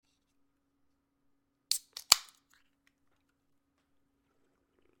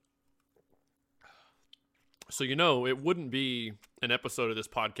So, it wouldn't be an episode of this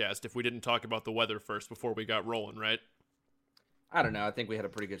podcast if we didn't talk about the weather first before we got rolling, right? I don't know. I think we had a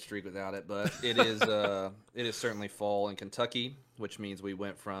pretty good streak without it, but it is certainly fall in Kentucky, which means we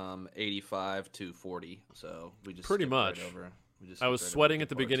went from 85 to 40. So we just pretty much. Right over. I was sweating at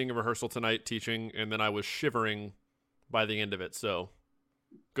the beginning of rehearsal tonight teaching, and then I was shivering by the end of it. So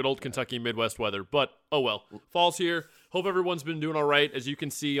good old Kentucky Midwest weather, but oh well. Fall's here. Hope everyone's been doing all right. As you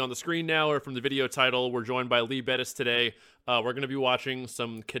can see on the screen now or from the video title, we're joined by Lee Beddis today. We're going to be watching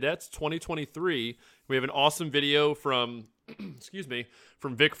some Cadets 2023. We have an awesome video from,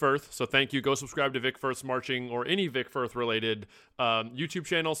 from Vic Firth. So thank you. Go subscribe to Vic Firth's marching or any Vic Firth related YouTube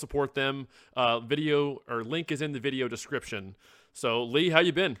channel. Support them. Video or link is in the video description. So Lee, how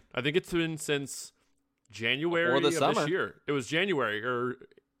you been? I think it's been since January of this year. It was January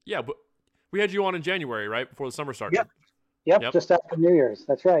but we had you on in January, right? Before the summer started. Yep. Just after New Year's.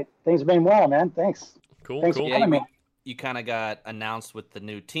 That's right. Things have been well, man. Thanks. Cool. Thanks for having me. You kind of got announced with the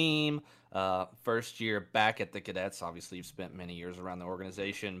new team. First year back at the Cadets. Obviously, you've spent many years around the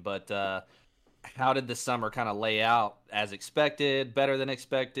organization. But how did the summer kind of lay out as expected, better than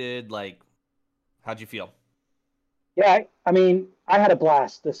expected? Like, how'd you feel? Yeah, I mean, I had a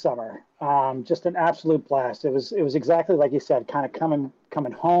blast this summer. Just an absolute blast. It was exactly like you said, kind of coming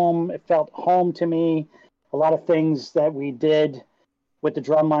home. It felt home to me. A lot of things that we did with the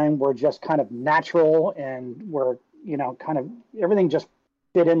drumline were just kind of natural and were, kind of everything just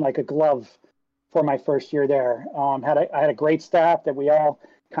fit in like a glove for my first year there. I had a great staff that we all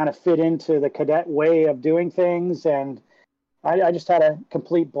kind of fit into the cadet way of doing things, and I just had a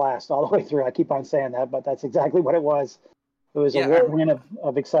complete blast all the way through. I keep on saying that, but that's exactly what it was. It was a whirlwind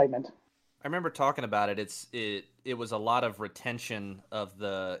of excitement. I remember talking about it. It was a lot of retention of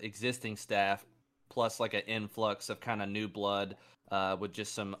the existing staff, plus like an influx of kind of new blood with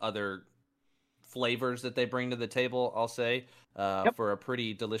just some other flavors that they bring to the table, I'll say, for a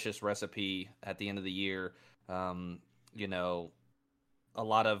pretty delicious recipe at the end of the year. A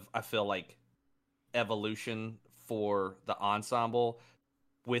lot of, I feel like, evolution for the ensemble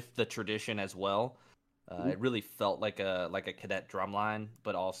with the tradition as well. It really felt like a cadet drumline,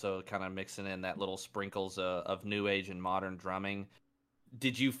 but also kind of mixing in that little sprinkles of new age and modern drumming.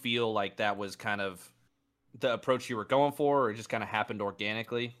 Did you feel like that was kind of the approach you were going for, or it just kind of happened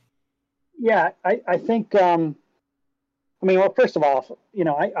organically? Yeah, I think, well, first of all,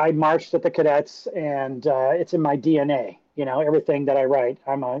 I marched at the Cadets, and it's in my DNA, everything that I write.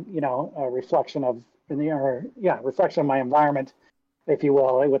 I'm a reflection of my environment, if you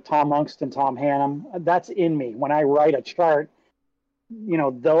will, with Tom Monkston, Tom Hannum. That's in me. When I write a chart,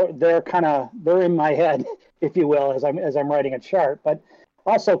 they're in my head, if you will, as I'm writing a chart. But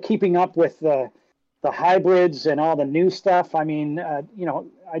also keeping up with the hybrids and all the new stuff. I mean,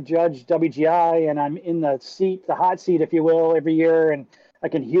 I judge WGI, and I'm in the hot seat, if you will, every year, and I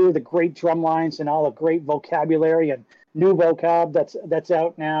can hear the great drum lines and all the great vocabulary and new vocab that's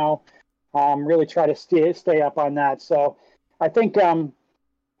out now. Really try to stay up on that. So I think,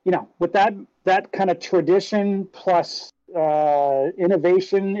 with that kind of tradition plus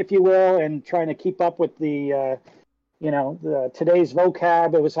innovation, if you will, and trying to keep up with the today's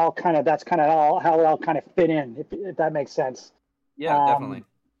vocab, it was all that's kind of all how it all kind of fit in, if that makes sense. Yeah, definitely.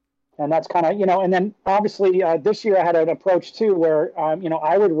 And that's kind of, and then obviously this year I had an approach too where,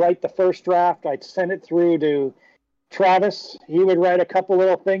 I would write the first draft. I'd send it through to Travis. He would write a couple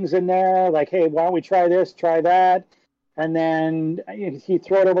little things in there like, hey, why don't we try this, try that? And then he'd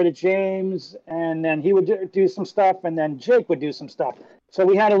throw it over to James, and then he would do some stuff, and then Jake would do some stuff. So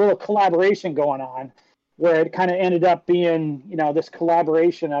we had a little collaboration going on where it kind of ended up being, this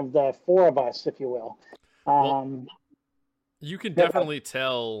collaboration of the four of us, if you will. Well, you can definitely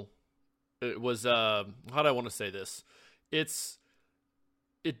tell it was, how do I want to say this?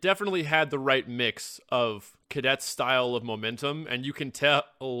 It definitely had the right mix of Cadets style of momentum, and you can tell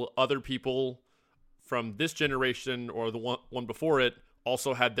other people from this generation or the one before it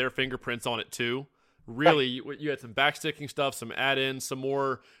also had their fingerprints on it too. Really, you had some backsticking stuff, some add-ins, some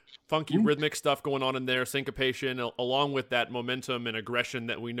more funky rhythmic stuff going on in there, syncopation, along with that momentum and aggression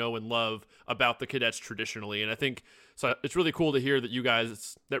that we know and love about the Cadets traditionally. And I think so. It's really cool to hear that you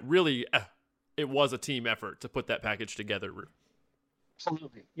guys, that really, it was a team effort to put that package together.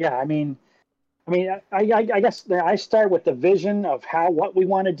 Absolutely. Yeah. I guess I start with the vision of what we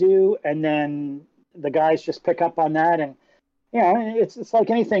want to do, and then the guys just pick up on that, and it's like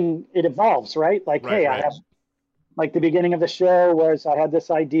anything, it evolves, right? Like, right, hey, right. I have, like the beginning of the show was I had this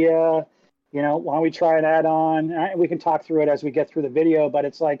idea, why don't we try an add-on? We can talk through it as we get through the video, but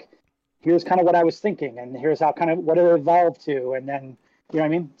it's like, here's kind of what I was thinking, and here's how kind of what it evolved to, and then, you know what I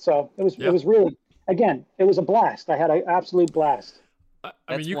mean? So it was really, again, it was a blast. I had an absolute blast.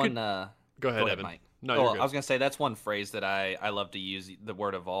 I mean, you could go ahead, Evan. Mike. No, well, you're good. I was going to say that's one phrase that I love to use, the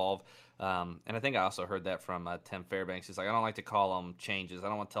word evolve. And I think I also heard that from Tim Fairbanks. He's like, I don't like to call them changes. I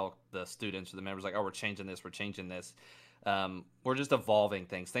don't want to tell the students or the members like, oh, we're changing this. We're just evolving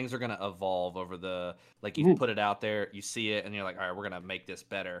things. Things are going to evolve over you put it out there, you see it, and you're like, all right, we're going to make this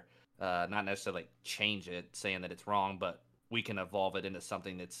better. Not necessarily change it, saying that it's wrong, but we can evolve it into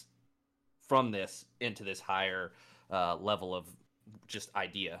something that's from this into this higher level of just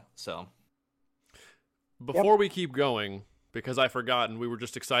idea. So before we keep going, because I forgot and we were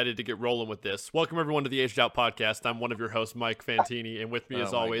just excited to get rolling with this, welcome everyone to the Aged Out Podcast. I'm one of your hosts, Mike Fantini, and with me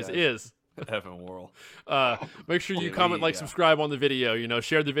as always is Evan Worrell. Make sure you comment, subscribe on the video.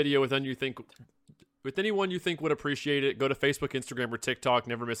 Share the video with anyone you think would appreciate it. Go to Facebook, Instagram, or TikTok.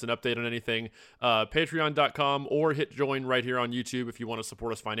 Never miss an update on anything. Patreon.com or hit join right here on YouTube if you want to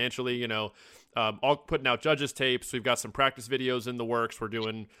support us financially. All putting out judges tapes. We've got some practice videos in the works.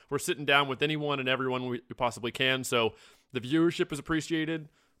 We're sitting down with anyone and everyone we possibly can. So the viewership is appreciated.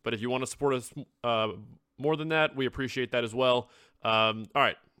 But if you want to support us more than that, we appreciate that as well. All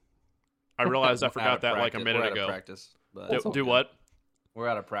right. I realized I forgot that like a minute ago. Do what? We're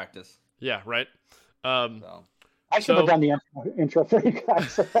out of practice. Yeah, right. I should have done the intro for you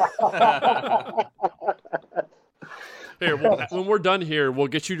guys. Here, when we're done here, we'll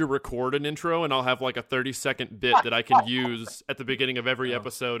get you to record an intro, and I'll have like a 30-second bit that I can use at the beginning of every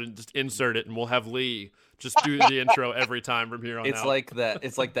episode and just insert it, and we'll have Lee just do the intro every time from here on out. It's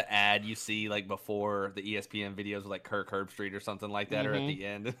like the ad you see like before the ESPN videos with like Kirk Herbstreit or something like that, or at the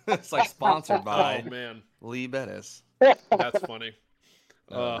end. It's like sponsored by Lee Beddis. That's funny.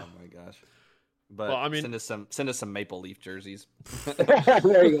 Oh my gosh. But well, I mean, send us some Maple Leaf jerseys.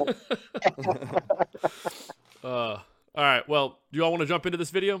 There you go. All right. Well, do you all want to jump into this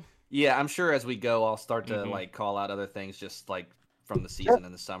video? Yeah, I'm sure as we go, I'll start to call out other things just like from the season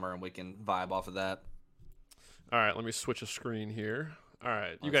in the summer, and we can vibe off of that. All right. Let me switch a screen here. All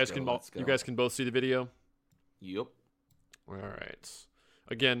right. You guys can both see the video. Yep. All right.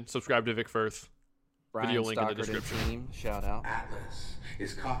 Again, subscribe to Vic Firth. Brian video link Stockard in the description. Team, shout out. Atlas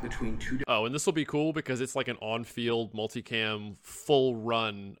is caught between two. Oh, and this will be cool because it's like an on-field multicam full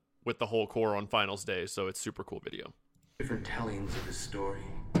run with the whole core on finals day, so it's super cool video. Different tellings of his story.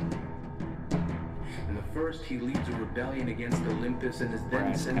 In the first, he leads a rebellion against Olympus and is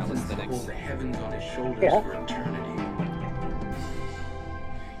then sentenced to hold the heavens on his shoulders for eternity.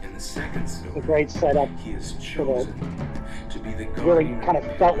 In the second story, a great setup. He is chosen to be the guardian. Really kind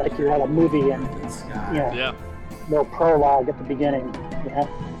of felt like you had a movie and no prologue at the beginning.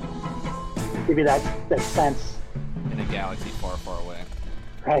 Give you that sense. In a galaxy far, far away.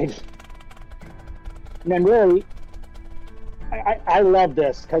 Right. And then really, I love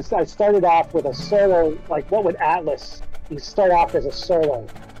this because I started off with a solo, like what would Atlas, you start off as a solo,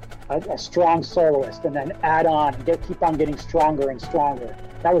 a strong soloist, and then add on, keep on getting stronger and stronger.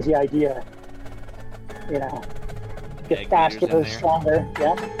 That was the idea, get faster, stronger,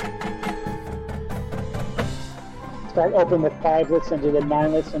 Start open with 5-lets into the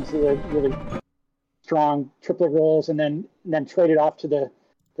 9-lets into the really strong triplet rolls, and then trade it off to the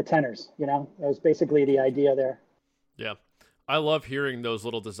tenors. That was basically the idea there. Yeah, I love hearing those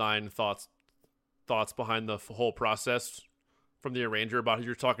little design thoughts behind the whole process from the arranger about how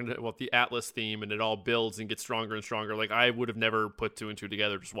you're talking about the Atlas theme, and it all builds and gets stronger and stronger. Like I would have never put 2 and 2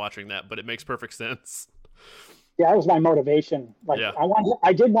 together just watching that, but it makes perfect sense. Yeah, that was my motivation.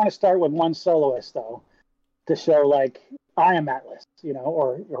 I did want to start with one soloist though, to show like I am Atlas,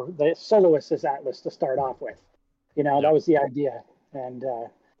 or the soloist is Atlas to start off with. That was the idea. And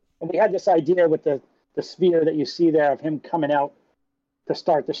we had this idea with the sphere that you see there of him coming out to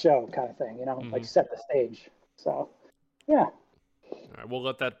start the show kind of thing, like set the stage. So, yeah. All right, we'll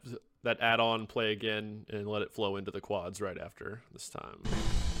let that add-on play again and let it flow into the quads right after this time.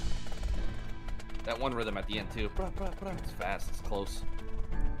 That one rhythm at the end, too. It's fast. It's close.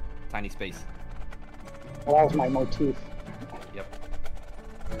 Tiny space. Well, that was my motif. Yep.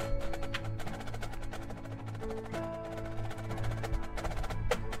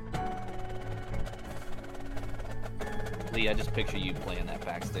 Lee, I just picture you playing that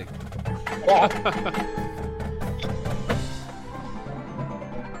backstick.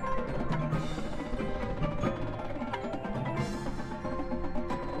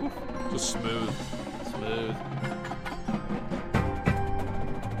 Just smooth.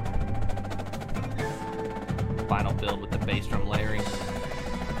 Final build with the bass drum layering.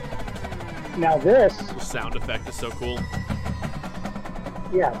 Now this... The sound effect is so cool.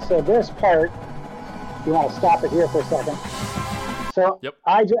 Yeah, so this part, you want to stop it here for a second. So Yep.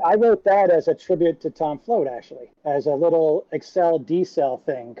 I wrote that as a tribute to Tom Float, actually, as a little Excel D-cell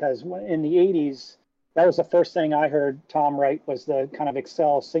thing, because in the 80s, that was the first thing I heard Tom write, was the kind of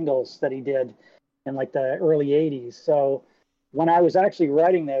Excel singles that he did in like the early 80s. So when I was actually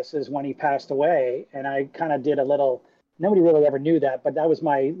writing this is when he passed away, and I kind of did a little, nobody really ever knew that, but that was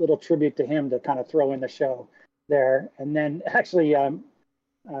my little tribute to him to kind of throw in the show there. And then actually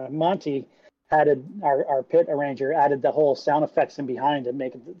Monty added, our pit arranger added the whole sound effects in behind to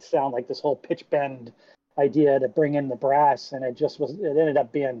make it sound like this whole pitch bend idea to bring in the brass, and it ended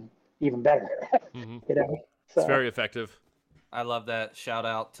up being even better. Mm-hmm. You know, so, It's very effective. I love that. Shout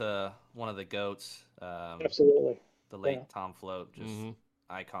out to one of the GOATs. absolutely. The late Tom Float. Just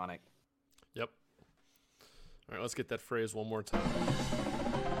iconic. Yep. All right, let's get that phrase one more time.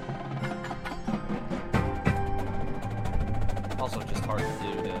 Also just hard to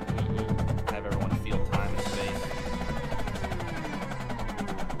do to have everyone feel time and space.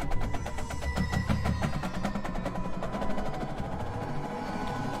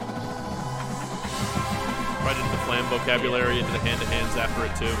 Right into the flam vocabulary, into the hand-to-hands after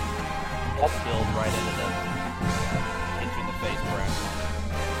it, too. Build right into the hit you in the face brass.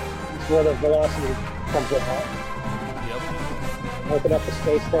 It's where the velocity comes in, right? Yep. Open up the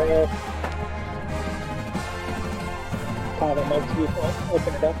space there. Kind of a motif,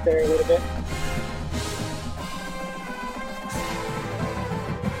 open it up there a little bit.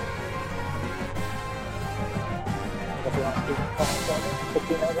 The velocity comes on it.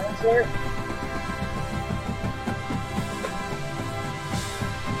 15 milligrams there.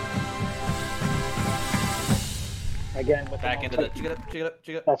 Again, with Back the into motif. the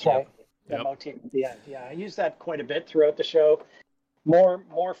jig it up. That's right. The Yep. motif at the end. Yeah, I use that quite a bit throughout the show. More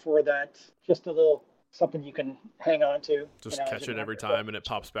for that, just a little something you can hang on to. Just as catch you it every go. time, and it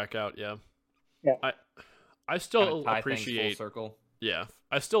pops back out, yeah. Yeah. I still Kinda tie things appreciate... full circle. Yeah,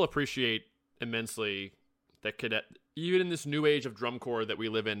 I still appreciate immensely that even in this new age of drum corps that we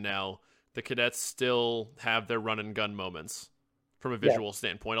live in now, the cadets still have their run and gun moments from a visual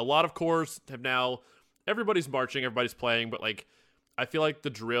standpoint. A lot of corps have now, everybody's marching, everybody's playing, but like, I feel like the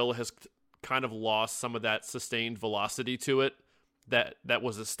drill has kind of lost some of that sustained velocity to it that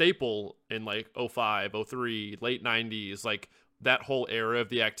was a staple in like 05, 03, late 90s, like that whole era of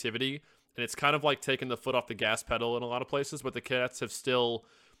the activity. And it's kind of like taking the foot off the gas pedal in a lot of places, but the cadets have still,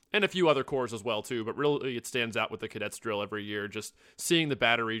 and a few other corps as well too, but really it stands out with the cadets drill every year. Just seeing the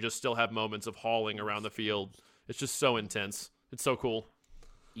battery just still have moments of hauling around the field. It's just so intense. It's so cool.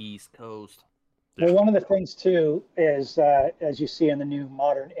 East Coast. Well, one of the things too is, as you see in the new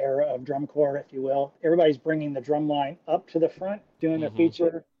modern era of drum corps, if you will, everybody's bringing the drum line up to the front, doing their feature,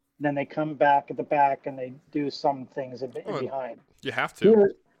 and then they come back at the back and they do some things in behind. You have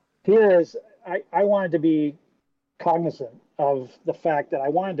to. Here is, I wanted to be cognizant of the fact that I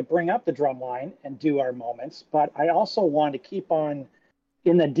wanted to bring up the drum line and do our moments, but I also wanted to keep on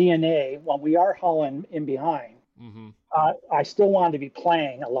in the DNA when we are hauling in behind. I still wanted to be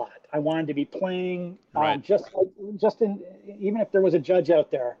playing a lot. I wanted to be playing just in, even if there was a judge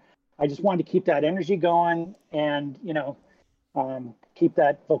out there, I just wanted to keep that energy going and, keep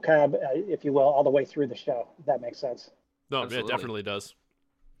that vocab, if you will, all the way through the show, if that makes sense. No, Absolutely. it definitely does.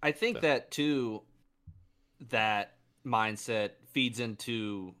 I think that too, that mindset feeds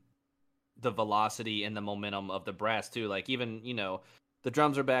into the velocity and the momentum of the brass too. Like even, the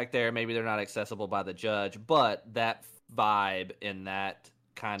drums are back there. Maybe they're not accessible by the judge, but that vibe and that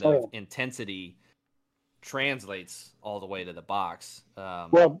kind of intensity translates all the way to the box.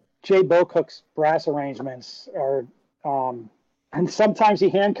 Well, Jay Bocook's brass arrangements are, and sometimes he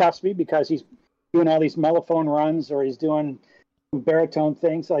handcuffs me because he's doing all these mellophone runs or he's doing baritone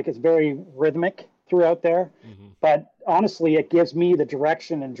things. Like it's very rhythmic throughout there. But honestly, it gives me the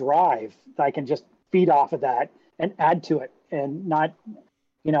direction and drive that I can just feed off of that and add to it and not,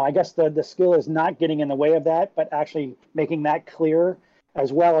 I guess the skill is not getting in the way of that, but actually making that clear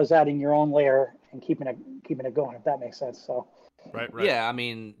as well as adding your own layer and keeping it going, if that makes sense. So, Right. Yeah, I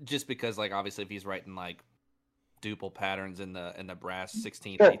mean, just because like obviously if he's writing like duple patterns in the brass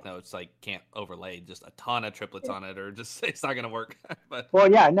 16th, 8th notes, like can't overlay just a ton of triplets on it or just it's not gonna work. But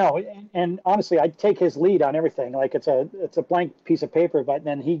well, yeah, no, and honestly, I take his lead on everything. Like it's a blank piece of paper, but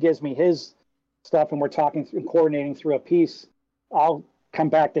then he gives me his stuff, and we're talking through, coordinating through a piece. I'll come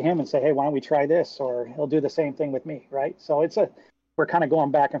back to him and say, hey, why don't we try this? Or he'll do the same thing with me, right? So we're kind of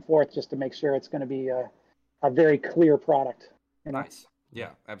going back and forth just to make sure it's going to be a very clear product. Nice. Yeah,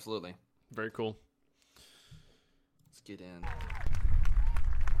 absolutely. Very cool. Let's get in.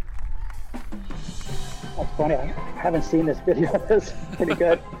 That's funny. I haven't seen this video. It's pretty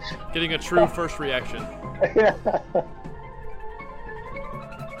good. Getting a true first reaction. Yeah.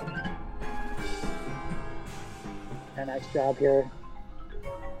 A nice job here.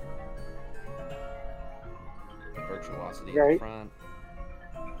 Virtuosity Very- in front.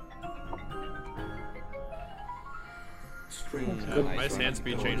 Nice hand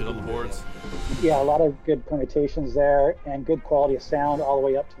speed changes on the boards. Yeah, a lot of good permutations there, and good quality of sound all the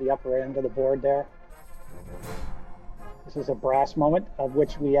way up to the upper end of the board there. This is a brass moment, of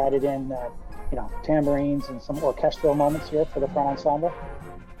which we added in, tambourines and some orchestral moments here for the front ensemble.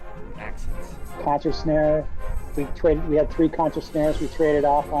 Accents. Concert snare. We had 3 concert snares we traded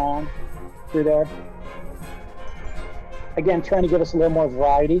off on through there. Again, trying to give us a little more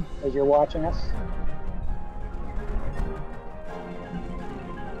variety as you're watching us.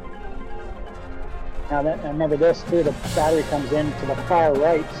 Now, and remember this too, the battery comes in to the far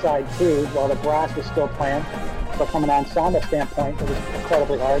right side too, while the brass was still playing. So from an ensemble standpoint, it was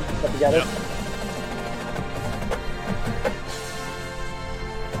incredibly hard to put together. Yep.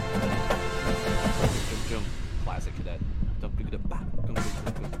 Jump. Classic cadet.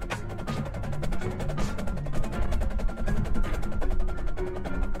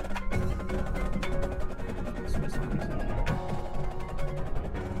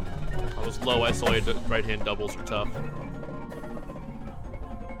 Those low isolated right hand doubles are tough.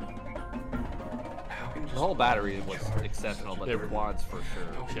 The whole battery was exceptional, but the quads for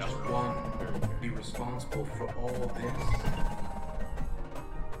sure. How can one be responsible for all this?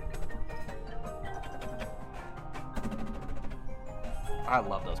 I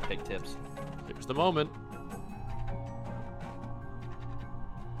love those pick tips. Here's the moment.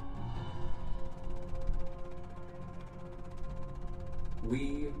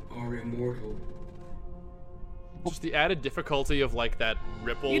 We are immortal. Just the added difficulty of like that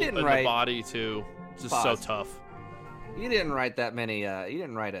ripple You in didn't the write- body too. It's just Pause. so tough. You didn't write that many. You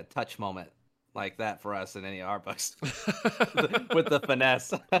didn't write a touch moment like that for us in any of our books with the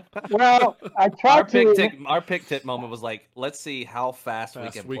finesse. Well, I tried to. Our pick tip moment was like, let's see how fast we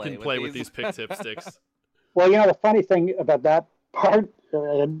can play with these pick tip sticks. Well, the funny thing about that part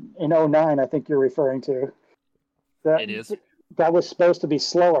in 09, I think you're referring to. That, It is. That was supposed to be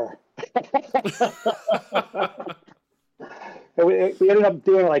slower. We ended up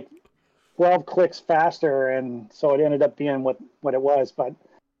doing like 12 clicks faster, and so it ended up being what it was. But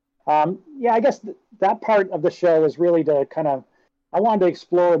I guess that part of the show is really to kind of, I wanted to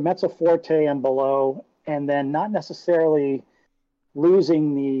explore mezzo forte and below, and then not necessarily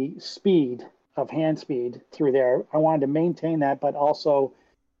losing the speed of hand speed through there. I wanted to maintain that, but also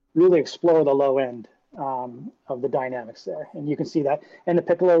really explore the low end of the dynamics there. And you can see that. And the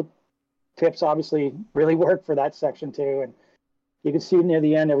piccolo tips obviously really work for that section too. And you can see near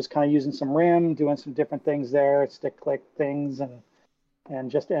the end, it was kind of using some rim, doing some different things there, stick click things, and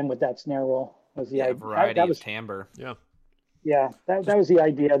just end with that snare roll was the idea. Variety of timbre. Yeah, that was the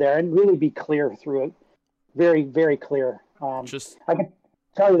idea there, and really be clear through it. Very, very clear. I can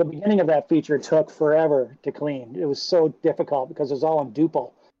tell you the beginning of that feature took forever to clean. It was so difficult because it was all in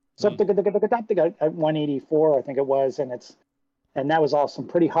duple. So at 184, I think it was, and that was all some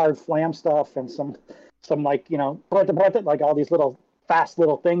pretty hard flam stuff and some like, like all these little fast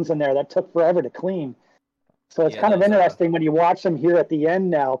little things in there that took forever to clean. So it's kind of interesting when you watch them here at the end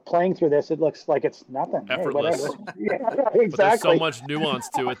now playing through this. It looks like it's nothing. Effortless. Yeah, exactly. But there's so much nuance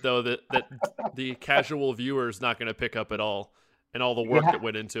to it, though, that the casual viewer is not going to pick up at all, and all the work that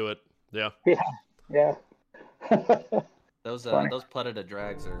went into it. Yeah. Yeah. Those Pletida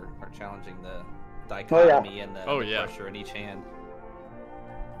drags are challenging the dichotomy and the pressure in each hand.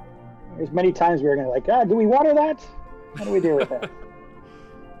 There's many times we were going to do we water that? What do we do with that?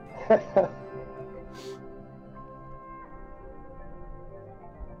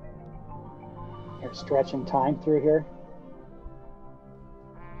 You're stretching time through here.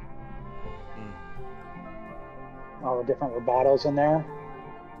 All the different rubatos in there.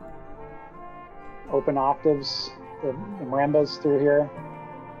 Open octaves, the marimbas through here.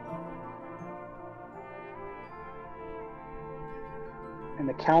 And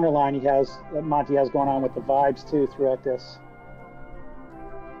the counter line that Monty has going on with the vibes too throughout this.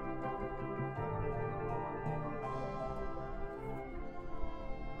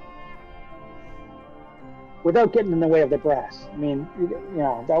 Without getting in the way of the brass. I mean,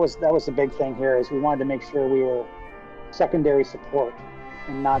 that was the big thing here, is we wanted to make sure we were secondary support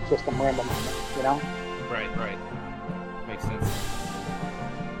and not just a marimba moment, Right. Makes sense.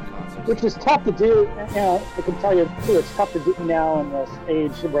 Which is tough to do. I can tell you too, it's tough to do now in this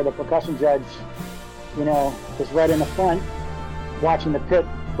age where the percussion judge, is right in the front, watching the pit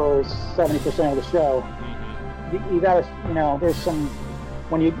for 70% of the show. You gotta, there's some.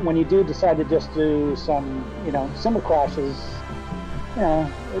 When you do decide to just do some, cymbal crashes,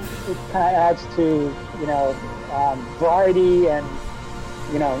 it kind of adds to, variety, and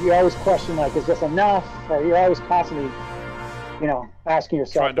you always question, like, is this enough? Or you're always constantly, asking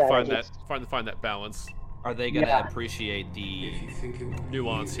yourself trying to find that balance. Are they going to appreciate the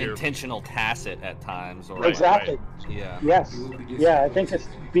nuance here? Intentional tacit at times? Or exactly. Right. Yeah. Yes. Yeah, I think it's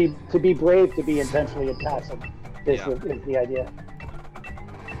to be brave to be intentionally tacit is the idea.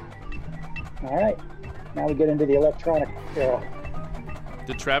 All right. Now we get into the electronic era.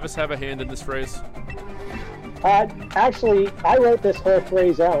 Did Travis have a hand in this phrase? Actually, I wrote this whole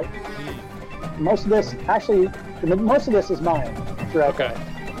phrase out. Most of this is mine throughout. Okay.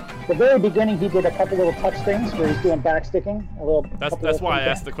 The very beginning, he did a couple little touch things where he's doing backsticking. That's why I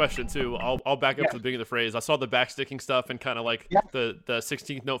asked the question too. I'll back up to the beginning of the phrase. I saw the backsticking stuff and kind of like the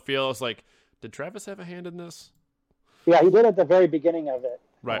 16th note feel. I was like, did Travis have a hand in this? Yeah, he did at the very beginning of it.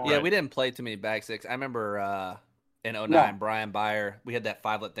 Right. Yeah, we didn't play too many backsticks. I remember in 09, Brian Byer, we had that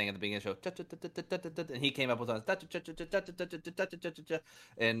 5-lit thing at the beginning of the show, and he came up with one,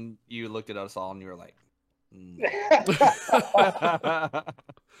 and you looked at us all and you were like,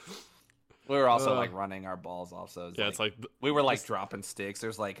 we were also like running our balls off, so it's like we were like dropping sticks.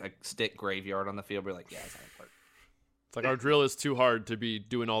 There's like a stick graveyard on the field. We're like, yeah, it's not important. It's like our drill is too hard to be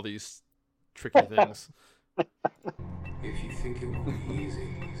doing all these tricky things. If you think it will be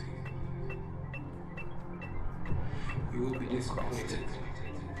easy, you will be disappointed.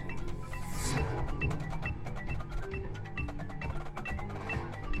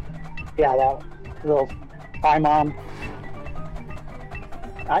 Yeah, that little high mom.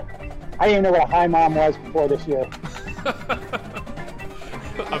 I didn't know what a high mom was before this year.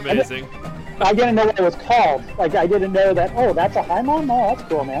 Amazing. I didn't know what it was called. Like, I didn't know that, oh, that's a high mom? Oh, that's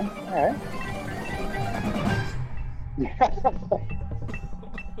cool, man. All right.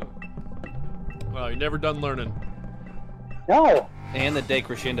 Well, you're never done learning. No. And the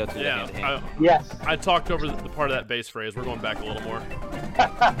decrescendo to the hand. Yes. I talked over the part of that bass phrase. We're going back a little more.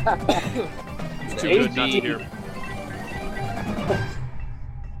 It's too good not to hear.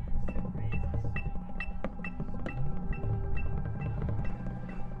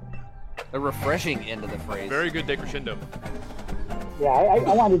 A refreshing end of the phrase. Very good decrescendo. Yeah, I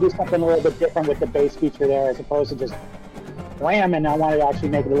wanted to do something a little bit different with the bass feature there, as opposed to just wham, and I wanted to actually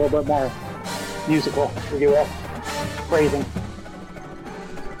make it a little bit more musical, if you will. Phrasing.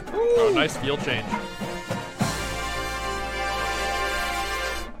 Oh, nice feel change.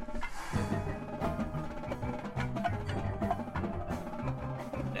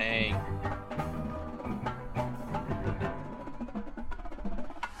 Dang.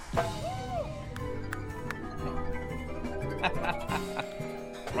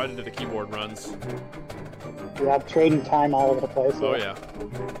 Right into the keyboard runs. You have trading time all over the place. Oh, yeah.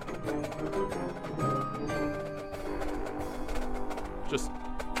 Just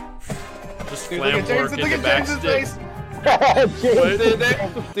flam work in the back stick.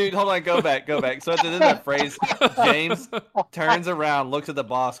 Dude, hold on, go back. So at the end of that phrase, James turns around, looks at the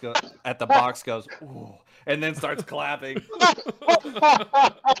box, goes, ooh, and then starts clapping.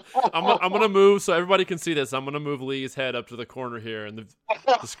 I'm gonna move so everybody can see this. I'm gonna move Lee's head up to the corner here in the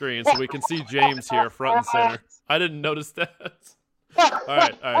screen so we can see James here front and center. I didn't notice that. All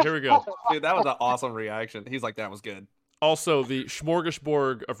right, here we go. Dude, that was an awesome reaction. He's like, that was good. Also, the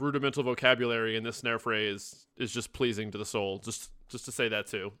smorgasbord of rudimental vocabulary in this snare phrase is just pleasing to the soul. Just to say that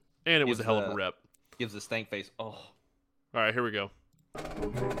too. And it was a hell of a rep. Gives a stank face. Oh. All right, here we go.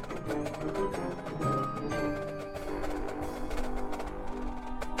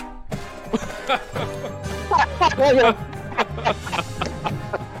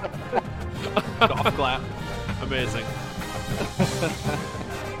 Golf clap. Amazing.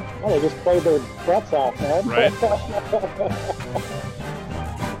 Oh, they just played their butts off, man. Right.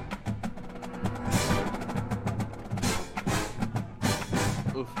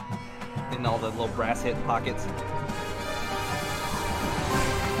 Oof. In all the little brass hit pockets.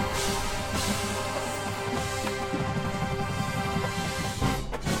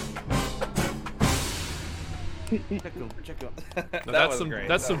 Check out.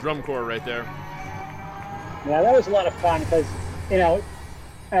 That's some drum corps right there. Yeah, that was a lot of fun because,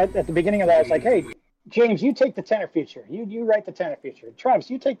 at the beginning of that, I was like, hey, James, you take the tenor feature. You write the tenor feature. Travis,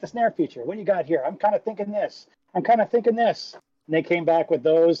 you take the snare feature. What do you got here? I'm kind of thinking this. I'm kind of thinking this. And they came back with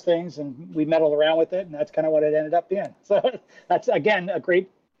those things, and we meddled around with it, and that's kind of what it ended up being. So that's, again, a great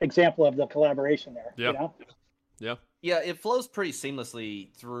example of the collaboration there. Yeah. Yeah. Yeah, it flows pretty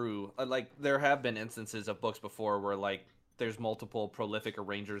seamlessly through. Like, there have been instances of books before where, like, there's multiple prolific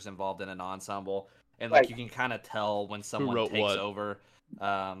arrangers involved in an ensemble, and, like, you can kind of tell when someone takes over.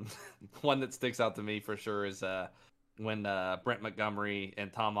 One that sticks out to me for sure is when Brent Montgomery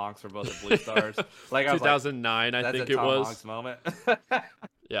and Tom Monks were both at Blue Stars. Like I was 2009, like, I think it was. was. Moment.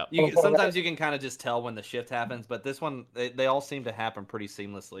 Yeah. Sometimes you can kind of just tell when the shift happens, but this one, they all seem to happen pretty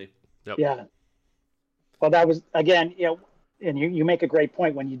seamlessly. Yep. Yeah. Well, that was, again, and you make a great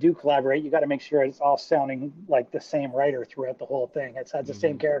point. When you do collaborate, you got to make sure it's all sounding like the same writer throughout the whole thing. It has the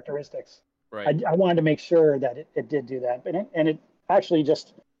same characteristics. Right. I wanted to make sure that it did do that, and it actually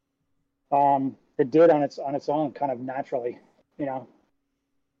just it did on its own, kind of naturally,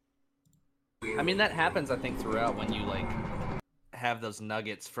 I mean, that happens, I think, throughout when you like have those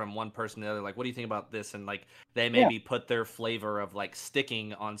nuggets from one person to the other. Like, what do you think about this? And like they maybe put their flavor of like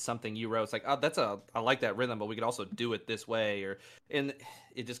sticking on something you wrote. It's like, oh, I like that rhythm, but we could also do it this way. And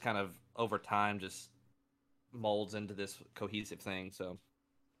it just kind of over time just molds into this cohesive thing. So.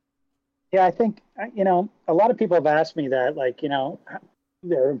 Yeah, I think, a lot of people have asked me that, like,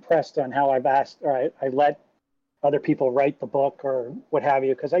 they're impressed on how I've asked, or I let other people write the book or what have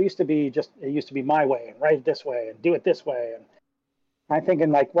you. Cause it used to be my way and write it this way and do it this way. And I'm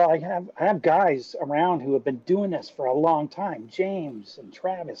thinking like, well, I have guys around who have been doing this for a long time. James and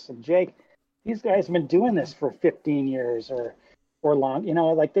Travis and Jake, these guys have been doing this for 15 years or long,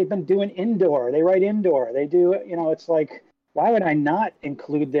 like they've been doing indoor, they write indoor, they do, it's like, why would I not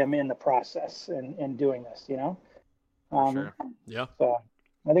include them in the process and doing this, Sure. Yeah. So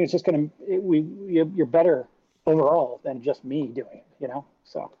I think it's just you're better overall than just me doing it,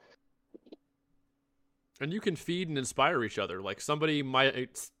 so. And you can feed and inspire each other. Like somebody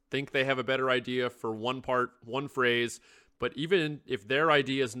might think they have a better idea for one part, one phrase, but even if their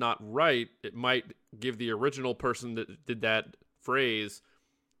idea is not right, it might give the original person that did that phrase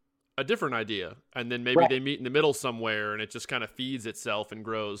a different idea. And then maybe they meet in the middle somewhere and it just kind of feeds itself and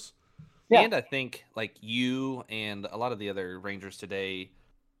grows. Yeah. And I think like you and a lot of the other Rangers today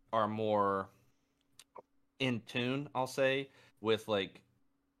are more in tune, I'll say, with like,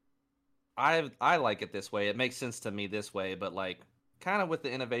 I like it this way. It makes sense to me this way, but like kind of with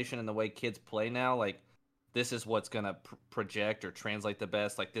the innovation and the way kids play now, like this is what's going to project or translate the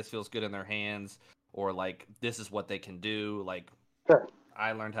best. Like this feels good in their hands, or like this is what they can do. Like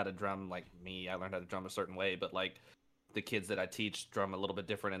I learned how to drum I learned how to drum a certain way, but like the kids that I teach drum a little bit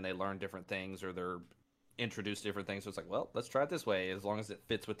different and they learn different things or they're introduced different things. So it's like, well, let's try it this way as long as it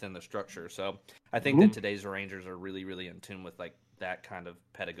fits within the structure. So I think that today's Rangers are really, really in tune with like that kind of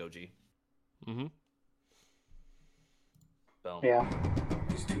pedagogy. Mm-hmm. So. Yeah.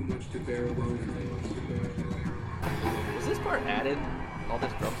 It's too much to bear alone. Was this part added? All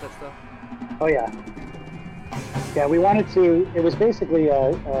this drum set stuff? Oh yeah. Yeah, we wanted to. It was basically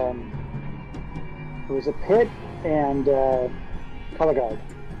it was a pit and color guard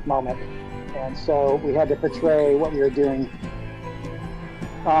moment, and so we had to portray what we were doing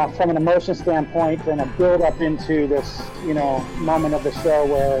from an emotion standpoint, and a build up into this, moment of the show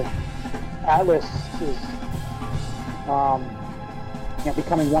where Atlas is,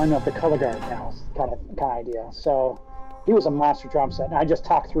 becoming one of the color guard now, kind of idea. So he was a monster drum set, and I just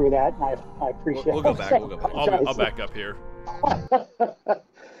talked through that, and I appreciate it. We'll go back. I'll back up here.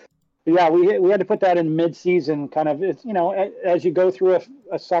 Yeah, we had to put that in mid-season, kind of. It's as you go through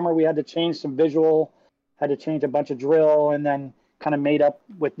a summer, we had to change some visual, had to change a bunch of drill, and then kind of made up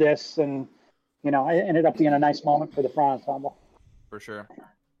with this, and it ended up being a nice moment for the front ensemble. For sure.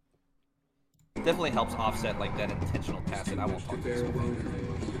 Definitely helps offset like that intentional tacit. I won't talk about this.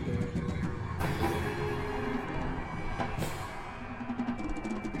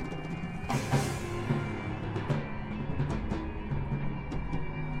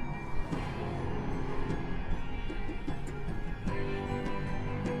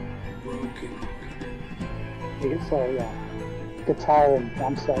 So yeah, guitar and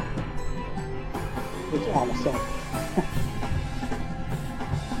drum set, which are on the same.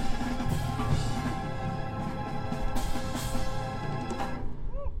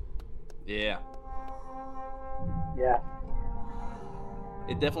 Yeah. Yeah.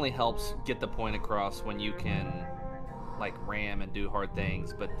 It definitely helps get the point across when you can like ram and do hard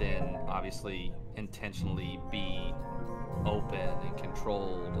things, but then obviously intentionally be open and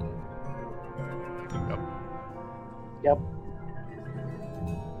controlled and Yep.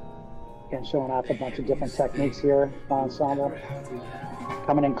 Again, showing off a bunch of different techniques here, ensemble.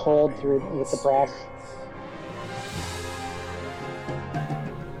 Coming in cold through with the brass.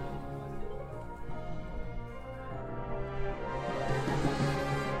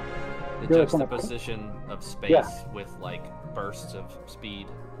 the juxtaposition of space with like bursts of speed.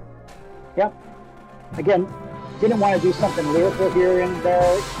 Yep. Again, didn't want to do something lyrical here and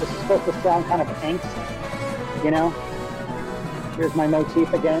there. This is supposed to sound kind of angst, you know? Here's my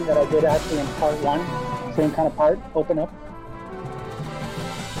motif again that I did actually in part one. Same kind of part, open up.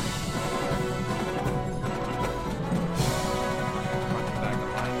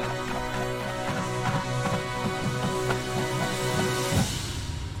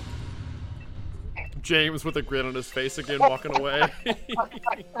 James with a grin on his face again, walking away.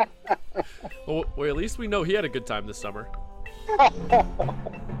 Well, at least we know he had a good time this summer.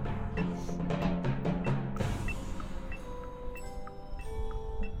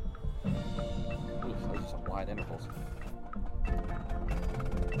 Wide intervals.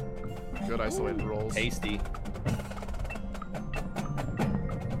 Good isolated rolls. Tasty.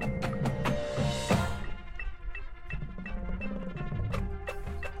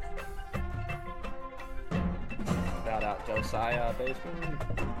 Shout out Josiah, baseball.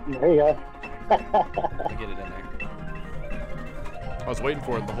 There you go. Get it in there. I was waiting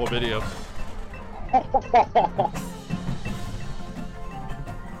for it the whole video.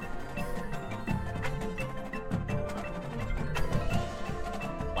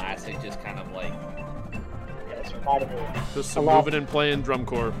 Classic, just kind of like. Yeah, it's reminded me. Just some moving and playing drum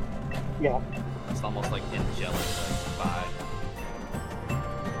corps. Yeah. It's almost like angelic vibe.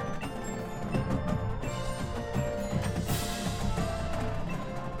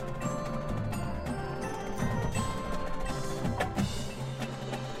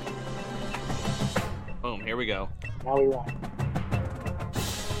 Boom, here we go. Now we run.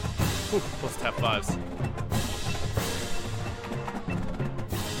 Plus tap fives. Running.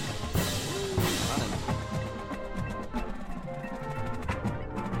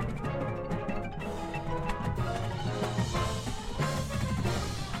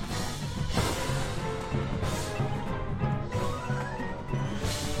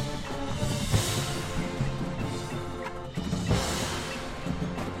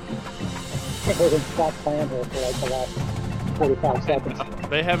 They didn't stop playing here for like the last 45 seconds.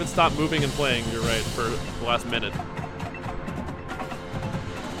 They haven't stopped moving and playing, you're right, for the last minute.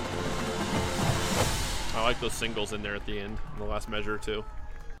 I like those singles in there at the end, in the last measure, too.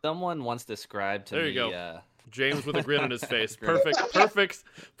 Someone once described to There me. you go. Uh, James with a grin on his face. Perfect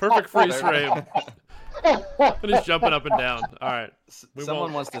freeze frame. And he's jumping up and down. All right.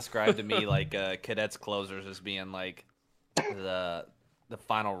 Someone once described to me like cadets closers as being like the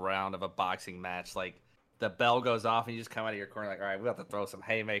final round of a boxing match. Like the bell goes off and you just come out of your corner like, all right, we have to throw some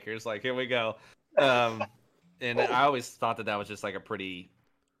haymakers. Like, here we go. And I always thought that was just like a pretty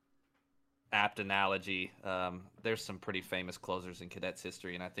apt analogy. There's some pretty famous closers in cadets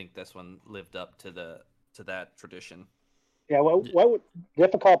history, and I think this one lived up to that tradition. Yeah, what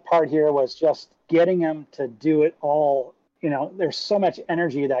difficult part here was just getting them to do it all. You know, there's so much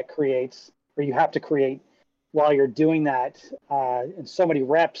energy that creates, or you have to create while you're doing that, and so many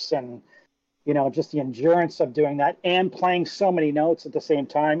reps, and you know, just the endurance of doing that, and playing so many notes at the same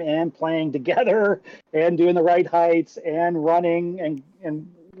time, and playing together, and doing the right heights, and running,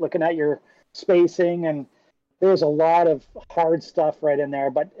 and looking at your spacing, and there's a lot of hard stuff right in there.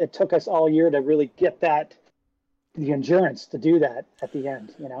 But it took us all year to really get the endurance to do that at the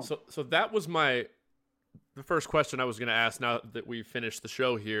end. You know. So that was the first question I was going to ask now that we've finished the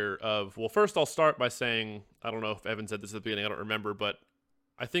show here well, first I'll start by saying, I don't know if Evan said this at the beginning, I don't remember, but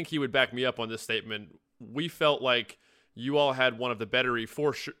I think he would back me up on this statement. We felt like you all had one of the better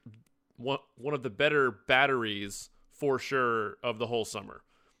batteries for sure of the whole summer.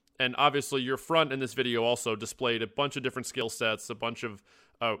 And obviously your front in this video also displayed a bunch of different skill sets, a bunch of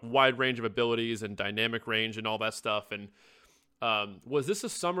wide range of abilities and dynamic range and all that stuff. And was this a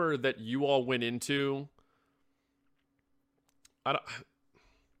summer that you all went into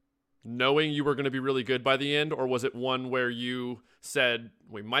knowing you were going to be really good by the end, or was it one where you said,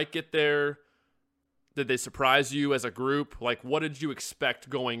 we might get there? Did they surprise you as a group? Like, what did you expect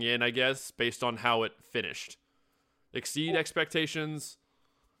going in, I guess, based on how it finished? Exceed expectations?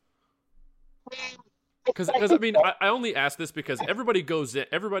 Because I mean, I only ask this because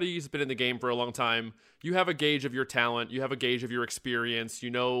everybody's been in the game for a long time. You have a gauge of your talent. You have a gauge of your experience.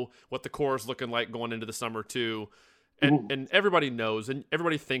 You know what the core is looking like going into the summer too. And everybody knows, and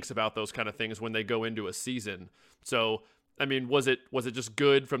everybody thinks about those kind of things when they go into a season. So, I mean, was it just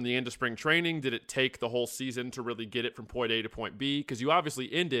good from the end of spring training? Did it take the whole season to really get it from point A to point B? Because you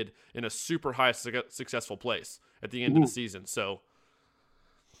obviously ended in a super high successful place at the end of the season. So,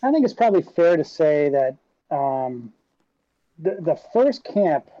 I think it's probably fair to say that the first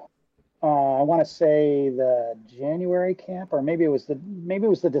camp, I want to say the January camp, or maybe it was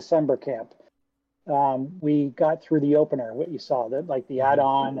the December camp. We got through the opener, what you saw, the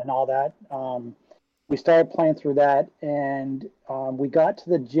add-on and all that. We started playing through that, and we got to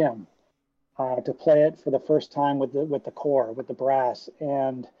the gym to play it for the first time with the core, with the brass.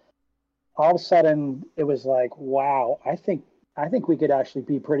 And all of a sudden it was like, wow, I think we could actually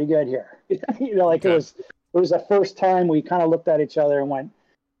be pretty good here. Like Okay. it was the first time we kind of looked at each other and went,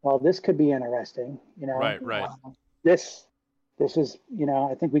 well, this could be interesting. Right, right. This is,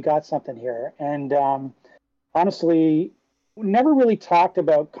 I think we got something here. And honestly, never really talked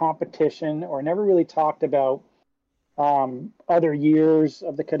about competition or never really talked about other years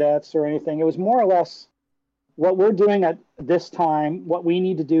of the cadets or anything. It was more or less what we're doing at this time, what we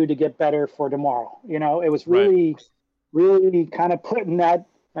need to do to get better for tomorrow. It was really, really kind of putting that,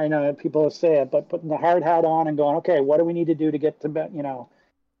 I know people say it, but putting the hard hat on and going, okay, what do we need to do to get to,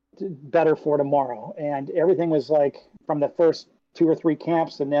 better for tomorrow? And everything was like from the first 2 or 3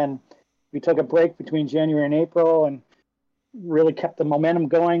 camps. And then we took a break between January and April and really kept the momentum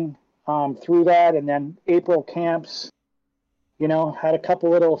going through that. And then April camps, had a couple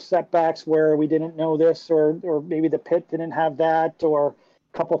little setbacks where we didn't know this, or maybe the pit didn't have that, or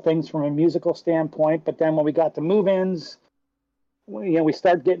a couple things from a musical standpoint. But then when we got to move-ins, we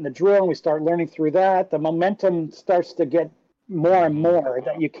start getting the drill and we start learning through that. The momentum starts to get more and more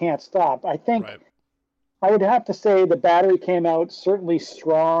that you can't stop. I think I would have to say the battery came out certainly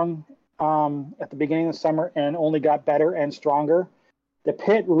strong at the beginning of the summer and only got better and stronger. The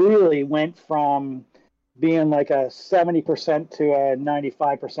pit really went from being like a 70% to a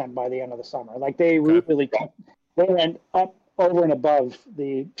 95% by the end of the summer. Like they really they went up over and above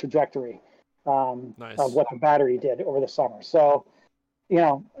the trajectory of what the battery did over the summer. So,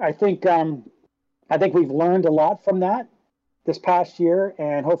 I think we've learned a lot from that this past year,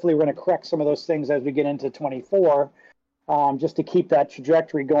 and hopefully we're going to correct some of those things as we get into 24, just to keep that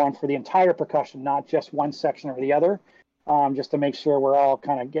trajectory going for the entire percussion, not just one section or the other, just to make sure we're all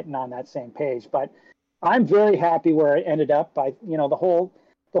kind of getting on that same page. But I'm very happy where it ended up. The whole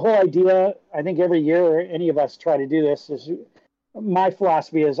idea, I think every year any of us try to do this, is my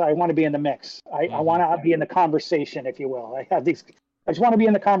philosophy is I want to be in the mix. I want to be in the conversation, if you will. I just want to be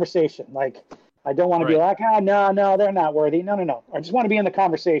in the conversation. Like, I don't want to be like, no, they're not worthy. No. I just want to be in the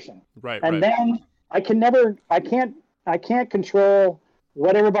conversation. Right. And then I can't control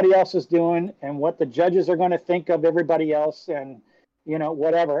what everybody else is doing and what the judges are going to think of everybody else and,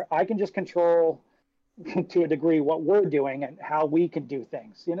 whatever. I can just control to a degree what we're doing and how we can do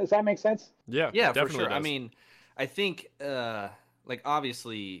things. Does that make sense? Yeah, for sure. Does. I mean, I think,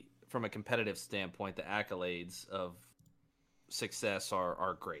 obviously, from a competitive standpoint, the accolades of success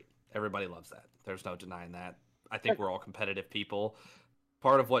are great. Everybody loves that. There's no denying that. I think we're all competitive people.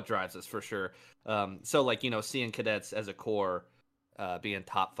 Part of what drives us, for sure. So, seeing cadets as a core being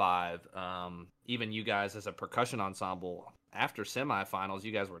top 5, even you guys as a percussion ensemble, after semifinals,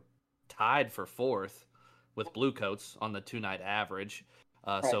 you guys were tied for 4th with Blue Coats on the 2-night average.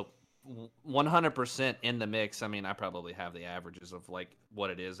 So 100% in the mix. I mean, I probably have the averages of like what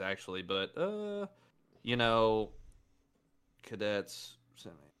it is actually, but cadets.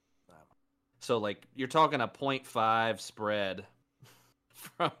 So like you're talking a 0.5 spread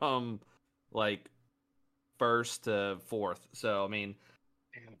from like 1st to 4th. So I mean,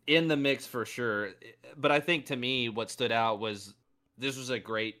 in the mix for sure. But I think to me, what stood out was this was a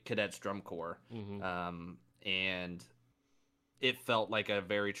great cadets drum corps, and it felt like a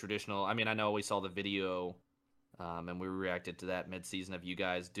very traditional. I mean, I know we saw the video, and we reacted to that mid-season of you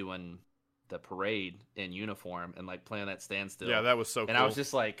guys doing the parade in uniform and like playing that standstill. Yeah, that was so cool. And I was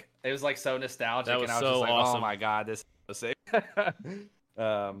just like, it was like so nostalgic. That was and I was so just like, awesome. Oh my God, this is so sick.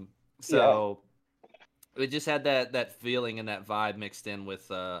 So it just had that feeling and that vibe mixed in with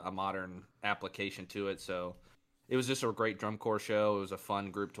a modern application to it. So it was just a great drum corps show. It was a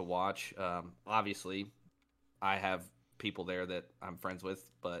fun group to watch. Obviously, I have people there that I'm friends with,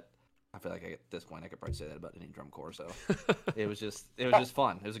 but I feel like at this point I could probably say that about any drum corps. So it was just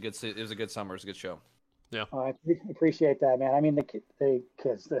fun. It was a good summer. It was a good show. Yeah, I appreciate that, man. I mean, the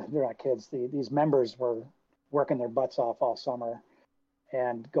kids, they're not kids. These members were working their butts off all summer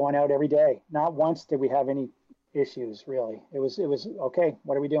and going out every day. Not once did we have any issues, really. It was okay.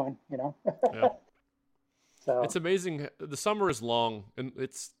 What are we doing? Yeah. So it's amazing. The summer is long, and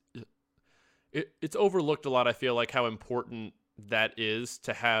it's overlooked a lot. I feel like how important that is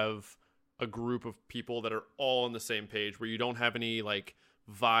to have a group of people that are all on the same page, where you don't have any like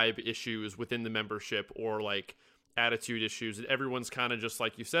vibe issues within the membership or like attitude issues. Everyone's kind of just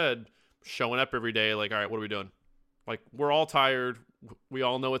like you said, showing up every day. Like, all right, what are we doing? Like, we're all tired. We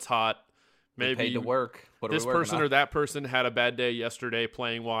all know it's hot. Maybe paid to work. This person or that person had a bad day yesterday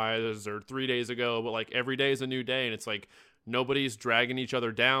playing wise or 3 days ago, but like every day is a new day, and it's like nobody's dragging each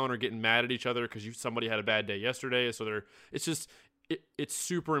other down or getting mad at each other because somebody had a bad day yesterday. So it's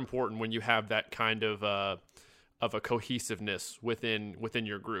super important when you have that kind of of a cohesiveness within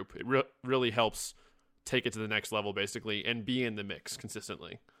your group. It really helps take it to the next level, basically, and be in the mix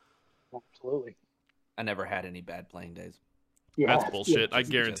consistently. Absolutely. I never had any bad playing days. Yeah. That's bullshit. I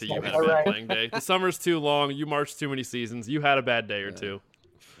guarantee you had a bad playing day. The summer's too long. You marched too many seasons. You had a bad day or two.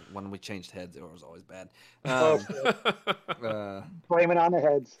 When we changed heads, it was always bad. Blame it on the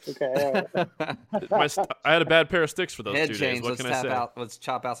heads. Okay. I had a bad pair of sticks for those Head 2 change. days. What can I say? Let's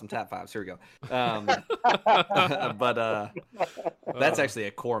chop out some tap fives. Here we go. But that's actually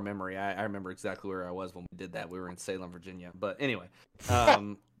a core memory. I remember exactly where I was when we did that. We were in Salem, Virginia. But anyway,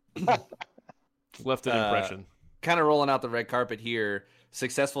 left an impression. Kind of rolling out the red carpet here.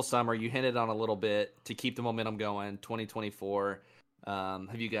 Successful summer. You hinted on a little bit to keep the momentum going. 2024.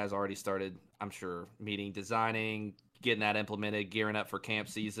 Have you guys already started, I'm sure, meeting, designing, getting that implemented, gearing up for camp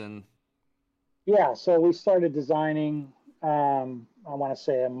season? Yeah, so we started designing, I want to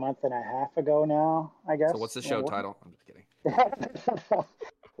say a month and a half ago now, I guess. So what's the show title? I'm just kidding.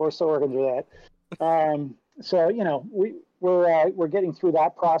 We're still working through that. So, you know, we're getting through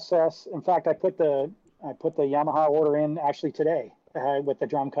that process. In fact, I put the Yamaha order in actually today with the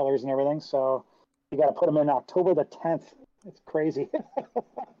drum colors and everything. So you got to put them in October the 10th. It's crazy.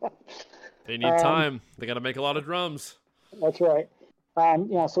 They need time. They got to make a lot of drums. That's right.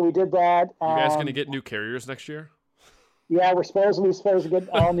 So we did that. You guys going to get new carriers next year? Yeah, we're supposed to get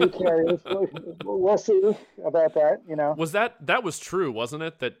all new carriers. We'll see about that. You know, that was true, wasn't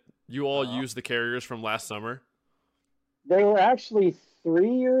it? That you all used the carriers from last summer. They were actually 3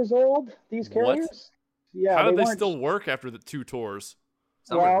 years old. These carriers. What? Yeah. How did they still work after the 2 tours?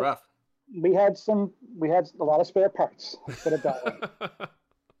 Summer's rough. We had a lot of spare parts. Let's put it that way.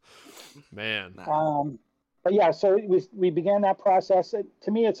 Man. But yeah, so we began that process.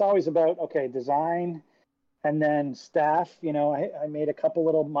 To me, it's always about, design and then staff. You know, I made a couple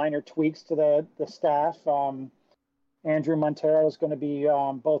little minor tweaks to the staff. Andrew Montero is going to be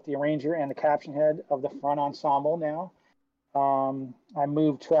both the arranger and the caption head of the front ensemble now. I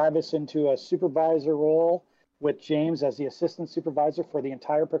moved Travis into a supervisor role with James as the assistant supervisor for the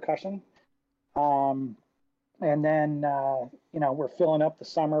entire percussion. And then, we're filling up the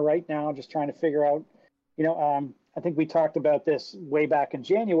summer right now, just trying to figure out, I think we talked about this way back in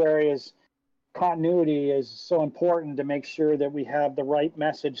January, is continuity is so important to make sure that we have the right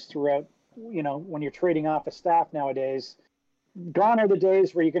message throughout, when you're trading off a staff nowadays. Gone are the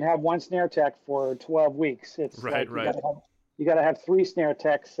days where you can have one snare tech for 12 weeks. It's right. You got to have 3 snare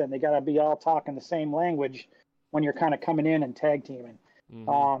techs, and they got to be all talking the same language when you're kind of coming in and tag teaming.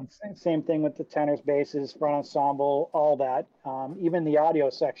 Mm-hmm. Same thing with the tenors, basses, front ensemble, all that. Even the audio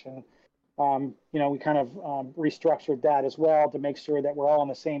section, we kind of restructured that as well to make sure that we're all on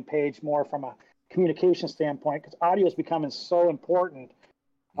the same page, more from a communication standpoint, because audio is becoming so important.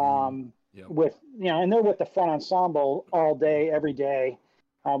 With and they're with the front ensemble all day, every day.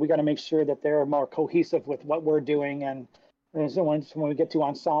 We got to make sure that they're more cohesive with what we're doing, and so when we get to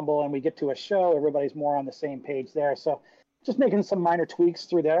ensemble and we get to a show, everybody's more on the same page there. So just making some minor tweaks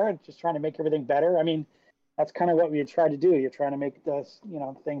through there and just trying to make everything better. I mean, that's kind of what we try to do. You're trying to make this,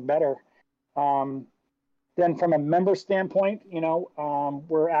 thing better. Then from a member standpoint,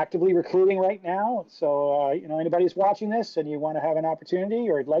 we're actively recruiting right now. So, anybody's watching this and you want to have an opportunity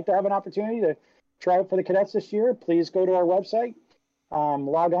or would like to have an opportunity to try out for the cadets this year, please go to our website.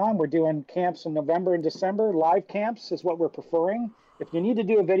 Log on. We're doing camps in November and December. Live camps is what we're preferring. If you need to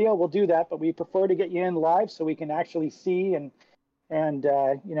do a video, we'll do that, but we prefer to get you in live so we can actually see and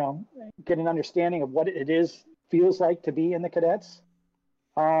get an understanding of what it feels like to be in the cadets.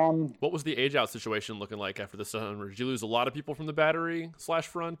 What was the age out situation looking like after the summer? Did you lose a lot of people from the battery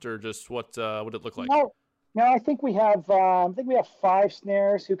 /front, or just what did it look like? No, I think we have 5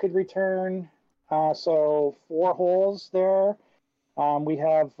 snares who could return. So 4 holes there. We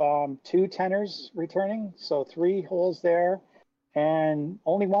have 2 tenors returning, so 3 holes there, and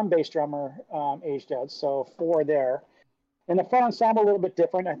only 1 bass drummer aged out, so 4 there. And the front ensemble a little bit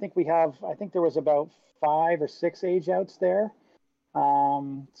different. I think there was about 5 or 6 age outs there.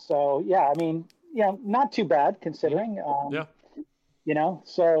 So yeah, I mean, not too bad considering.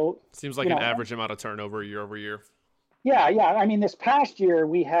 So seems like an average amount of turnover year over year. Yeah. I mean, this past year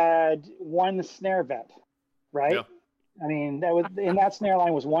we had 1 snare vet, right? Yeah. I mean, that was in that snare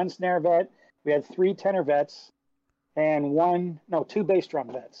line was 1 snare vet. We had 3 tenor vets and 2 bass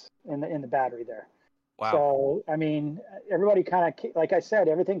drum vets in the battery there. Wow. So I mean, everybody kind of, like I said,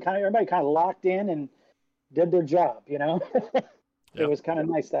 everybody kind of locked in and did their job. It was kind of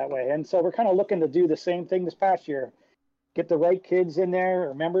nice that way. And so we're kind of looking to do the same thing this past year. Get the right kids in there,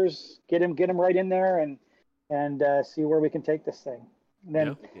 or members, get them right in there, and see where we can take this thing. And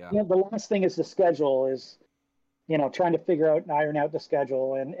then the last thing is the schedule is, trying to figure out and iron out the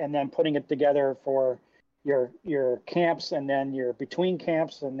schedule, and then putting it together for your camps, and then your between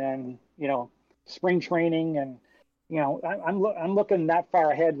camps, and then spring training, and I'm looking that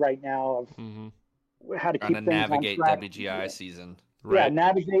far ahead right now of how to keep things navigate on track. WGI season. Right. Yeah,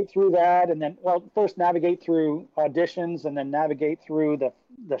 navigate through that, and then first navigate through auditions, and then navigate through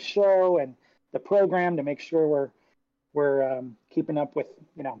the show and the program to make sure we're keeping up with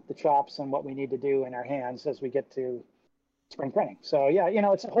the chops and what we need to do in our hands as we get to spring training. So yeah,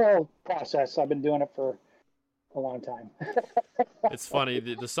 it's a whole process. I've been doing it for a long time. It's funny.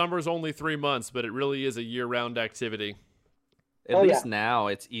 The summer's only 3 months, but it really is a year-round activity. At least now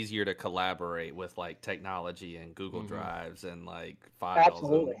it's easier to collaborate with like technology and Google Drives and like files.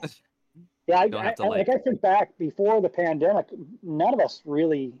 Absolutely. Yeah, I think back before the pandemic, none of us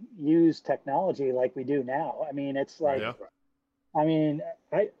really used technology like we do now. I mean, it's like,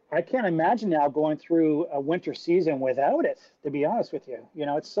 I can't imagine now going through a winter season without it, to be honest with you.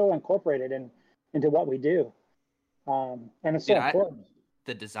 It's so incorporated into what we do. And it's so important.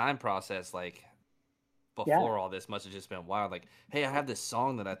 The design process, like before all this must have just been wild. Like, hey, I have this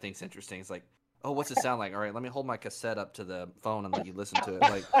song that I think's interesting. It's like, oh, what's it sound like? All right, let me hold my cassette up to the phone and let you listen to it.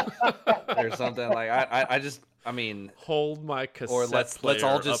 Like, or something. Like, I mean, hold my cassette. Or let's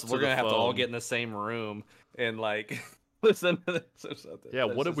all just, we're gonna have to all get in the same room and like listen to this or something. Yeah,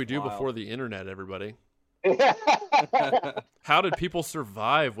 what did we do before the internet, everybody? How did people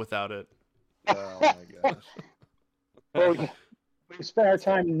survive without it? Oh my gosh. Well, we spent our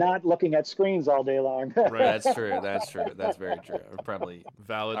time not looking at screens all day long. Right, that's true. That's very true. Probably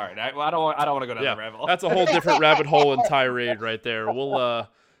valid. All right, I don't want to go down the rabbit hole. That's a whole different rabbit hole and tirade right there. We'll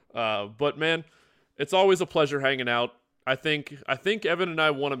but man, it's always a pleasure hanging out. I think Evan and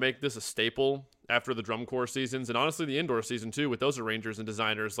I want to make this a staple after the drum corps seasons, and honestly the indoor season too, with those arrangers and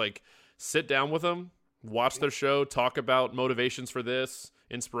designers. Like, sit down with them, watch their show, talk about motivations for this,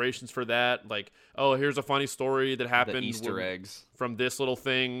 inspirations for that. Like, oh, here's a funny story that happened. The Easter eggs from this little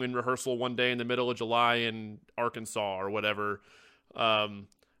thing in rehearsal one day in the middle of July in Arkansas or whatever.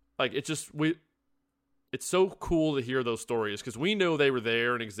 Like, it's so cool to hear those stories, because we know they were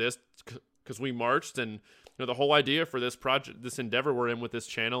there and exist because we marched. And the whole idea for this project, this endeavor we're in with this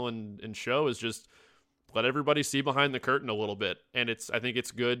channel and show, is just let everybody see behind the curtain a little bit. And I think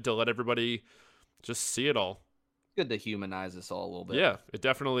it's good to let everybody just see it all. Good to humanize us all a little bit. Yeah, it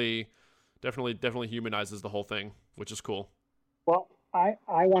definitely humanizes the whole thing, which is cool. Well, I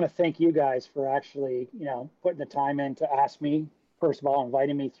want to thank you guys for actually, putting the time in to ask me, first of all,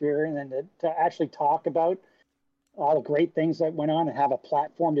 inviting me through here, and then to actually talk about all the great things that went on and have a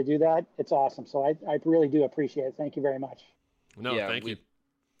platform to do that. It's awesome. So I really do appreciate it. Thank you very much. No, thank you.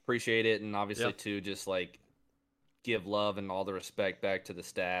 Appreciate it. And obviously too, just like give love and all the respect back to the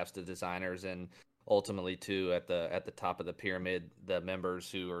staffs, the designers, and ultimately too at the top of the pyramid, the members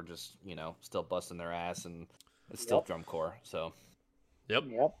who are just, still busting their ass, and it's still drum corps. So Yep.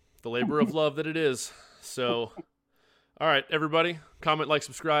 The labor of love that it is. So all right, everybody, comment, like,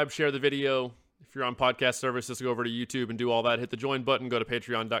 subscribe, share the video. If you're on podcast services, go over to YouTube and do all that. Hit the join button. Go to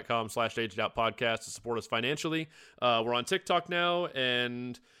patreon.com/agedoutpodcast to support us financially. We're on TikTok now,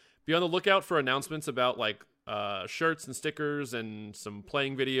 and be on the lookout for announcements about like shirts and stickers and some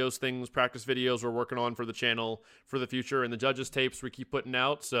playing videos, things, practice videos we're working on for the channel for the future, and the judges tapes we keep putting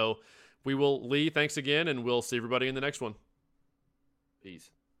out. So we will, Lee, thanks again, and we'll see everybody in the next one. Peace.